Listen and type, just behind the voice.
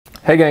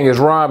Hey gang, it's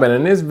Rob, and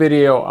in this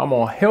video, I'm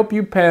gonna help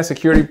you pass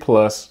Security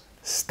Plus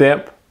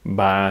step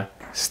by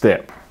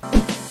step.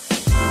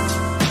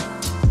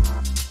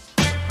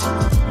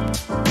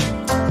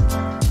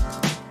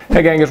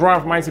 Hey gang, it's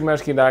Rob from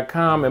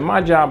ITMastery.com, and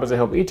my job is to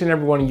help each and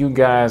every one of you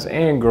guys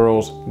and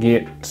girls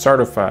get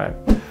certified.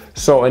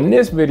 So in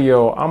this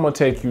video, I'm gonna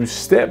take you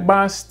step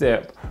by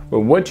step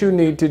with what you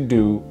need to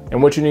do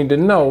and what you need to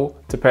know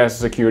to pass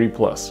the Security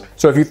Plus.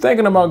 So if you're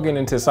thinking about getting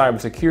into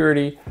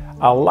cybersecurity,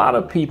 a lot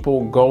of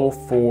people go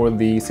for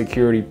the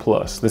Security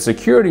Plus. The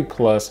Security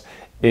Plus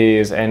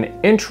is an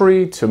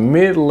entry to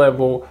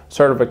mid-level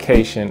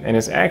certification, and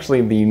it's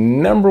actually the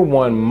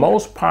 #1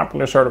 most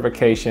popular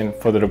certification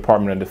for the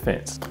Department of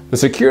Defense. The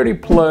Security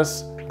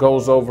Plus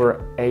goes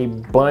over a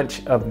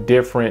bunch of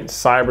different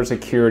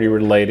cybersecurity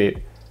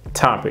related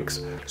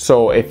topics.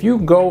 So if you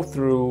go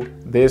through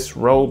this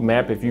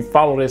roadmap, if you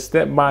follow this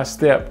step by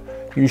step,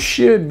 you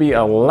should be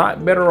a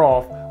lot better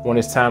off when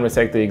it's time to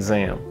take the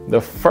exam. The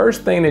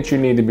first thing that you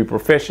need to be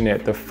proficient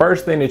at, the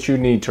first thing that you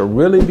need to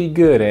really be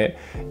good at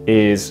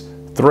is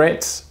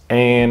threats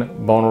and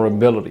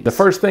vulnerabilities. The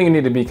first thing you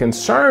need to be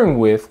concerned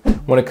with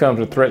when it comes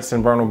to threats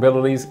and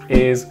vulnerabilities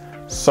is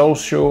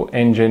social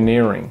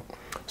engineering.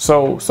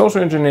 So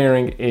social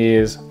engineering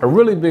is a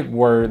really big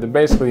word that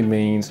basically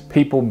means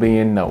people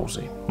being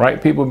nosy, right?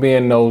 People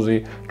being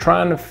nosy,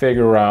 trying to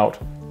figure out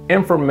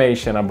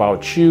information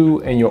about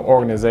you and your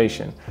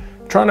organization,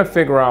 trying to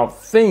figure out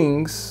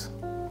things,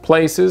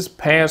 places,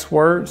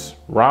 passwords,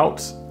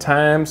 routes,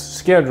 times,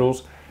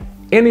 schedules,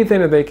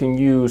 anything that they can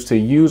use to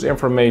use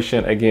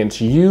information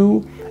against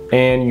you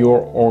and your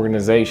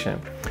organization.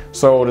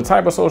 So the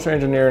type of social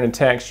engineering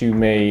attacks you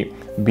may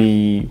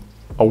be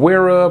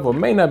aware of or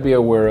may not be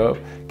aware of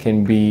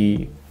can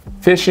be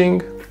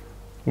phishing,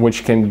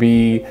 which can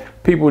be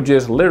people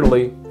just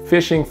literally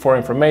fishing for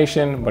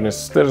information, but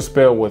instead of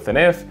spelled with an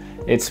F,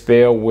 it's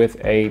spelled with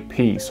a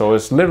P. So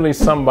it's literally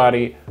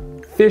somebody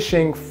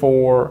fishing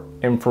for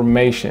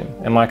information.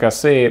 And like I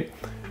said,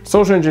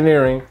 social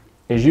engineering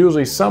is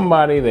usually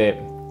somebody that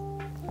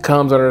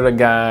comes under the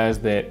guise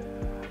that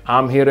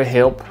I'm here to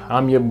help,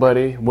 I'm your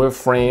buddy, we're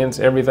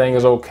friends, everything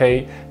is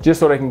okay, just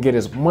so they can get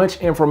as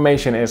much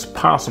information as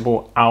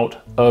possible out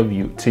of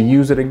you to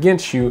use it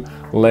against you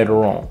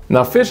later on.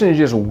 Now, phishing is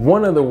just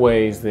one of the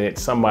ways that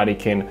somebody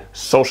can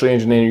socially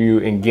engineer you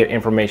and get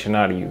information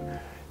out of you.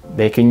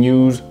 They can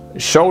use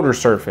shoulder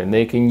surfing,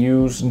 they can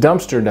use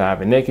dumpster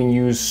diving, they can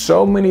use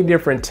so many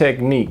different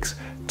techniques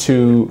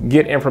to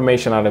get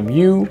information out of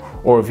you,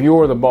 or if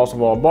you're the boss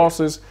of all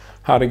bosses,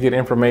 how to get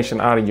information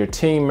out of your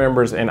team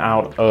members and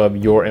out of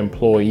your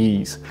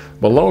employees.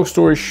 But long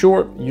story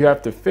short, you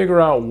have to figure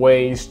out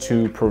ways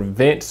to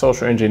prevent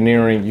social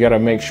engineering. You got to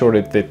make sure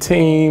that the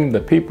team, the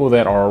people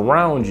that are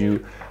around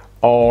you,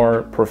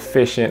 are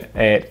proficient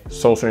at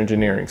social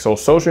engineering. So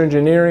social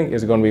engineering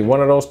is going to be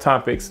one of those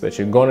topics that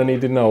you're going to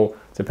need to know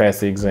to pass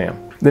the exam.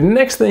 The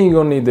next thing you're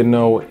going to need to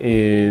know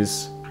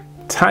is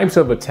types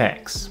of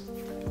attacks.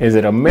 Is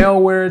it a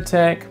malware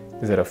attack?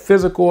 Is it a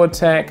physical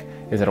attack?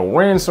 Is it a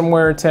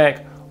ransomware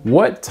attack?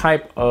 What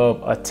type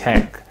of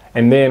attack?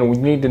 And then we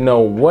need to know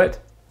what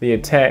the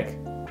attack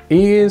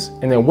is,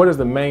 and then what is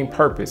the main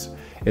purpose?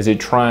 Is it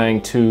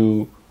trying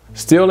to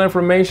steal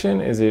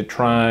information? Is it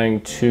trying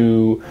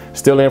to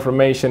steal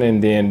information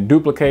and then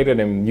duplicate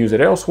it and use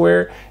it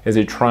elsewhere? Is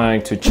it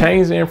trying to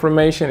change the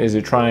information? Is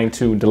it trying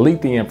to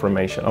delete the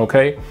information?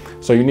 Okay,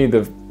 so you need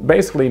to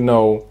basically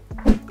know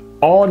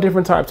all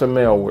different types of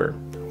malware,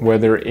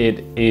 whether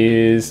it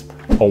is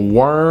a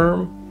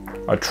worm,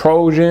 a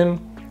Trojan,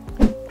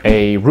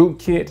 a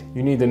rootkit.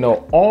 You need to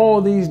know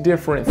all these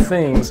different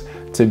things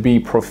to be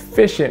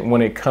proficient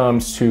when it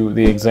comes to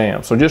the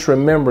exam. So just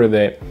remember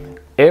that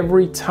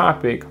every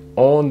topic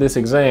on this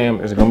exam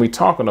is going to be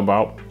talking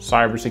about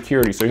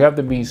cybersecurity. So you have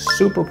to be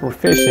super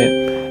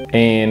proficient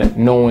in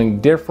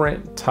knowing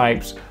different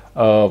types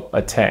of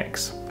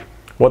attacks.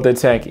 What the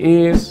attack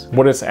is,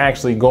 what it's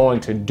actually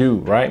going to do,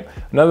 right?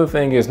 Another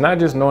thing is not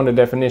just knowing the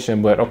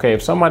definition, but okay,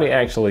 if somebody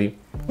actually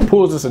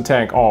pulls this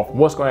attack off,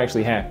 what's going to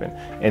actually happen?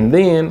 And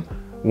then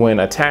when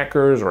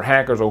attackers or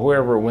hackers or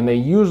whoever, when they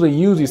usually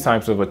use these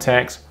types of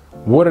attacks,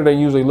 what are they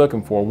usually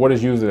looking for? What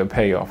is usually the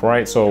payoff,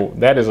 right? So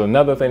that is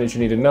another thing that you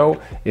need to know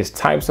is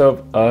types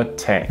of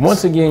attacks.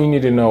 Once again, you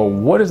need to know,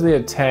 what is the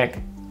attack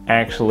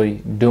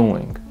actually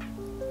doing?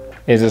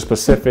 Is it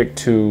specific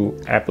to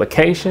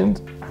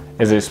applications?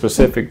 Is it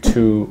specific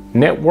to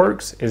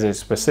networks? Is it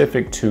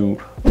specific to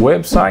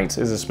websites?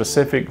 Is it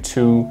specific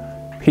to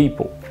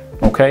people?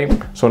 Okay,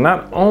 so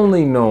not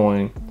only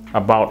knowing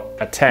about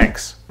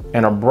attacks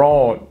in a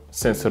broad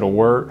sense of the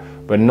word,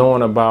 but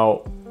knowing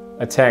about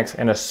attacks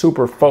in a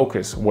super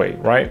focused way,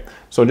 right?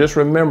 So just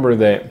remember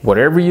that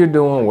whatever you're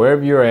doing,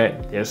 wherever you're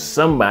at, there's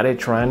somebody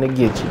trying to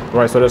get you,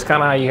 right? So that's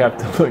kind of how you have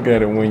to look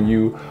at it when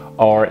you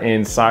are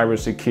in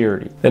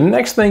cybersecurity. The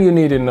next thing you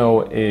need to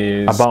know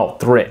is about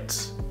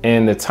threats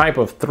and the type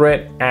of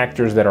threat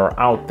actors that are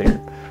out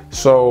there.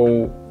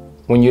 So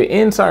when you're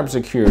in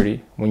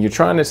cybersecurity, when you're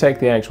trying to take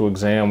the actual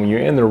exam, when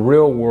you're in the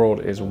real world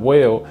as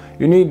well,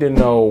 you need to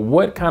know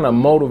what kind of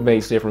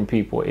motivates different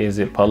people. Is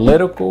it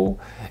political?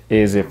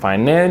 Is it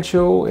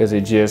financial? Is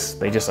it just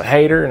they just a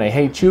hater and they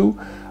hate you?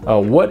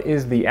 What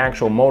is the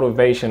actual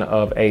motivation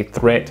of a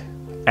threat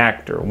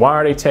actor? Why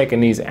are they taking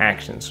these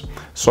actions?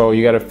 So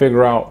you got to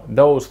figure out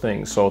those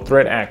things. So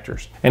threat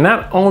actors. And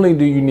not only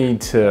do you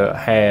need to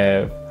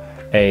have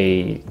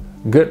a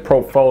good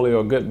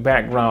portfolio, a good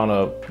background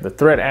of the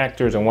threat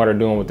actors and why they're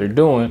doing what they're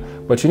doing,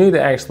 but you need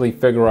to actually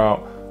figure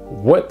out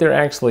what they're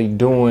actually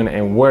doing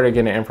and where they're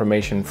getting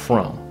information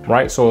from,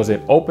 right? So is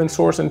it open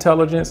source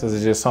intelligence? Is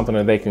it just something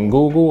that they can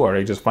Google, or are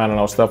they just finding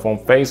out stuff on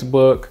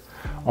Facebook,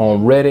 on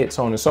Reddit,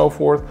 so on and so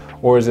forth?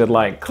 Or is it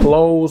like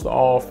closed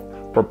off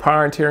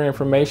proprietary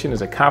information?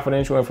 Is it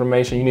confidential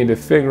information? You need to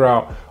figure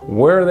out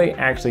where are they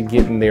actually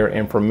getting their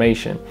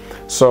information.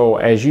 So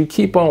as you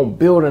keep on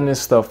building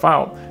this stuff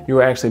out,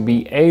 you'll actually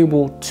be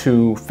able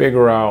to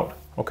figure out,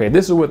 okay,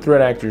 this is what threat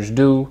actors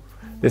do,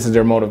 this is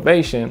their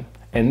motivation,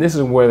 and this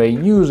is where they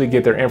usually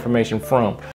get their information from.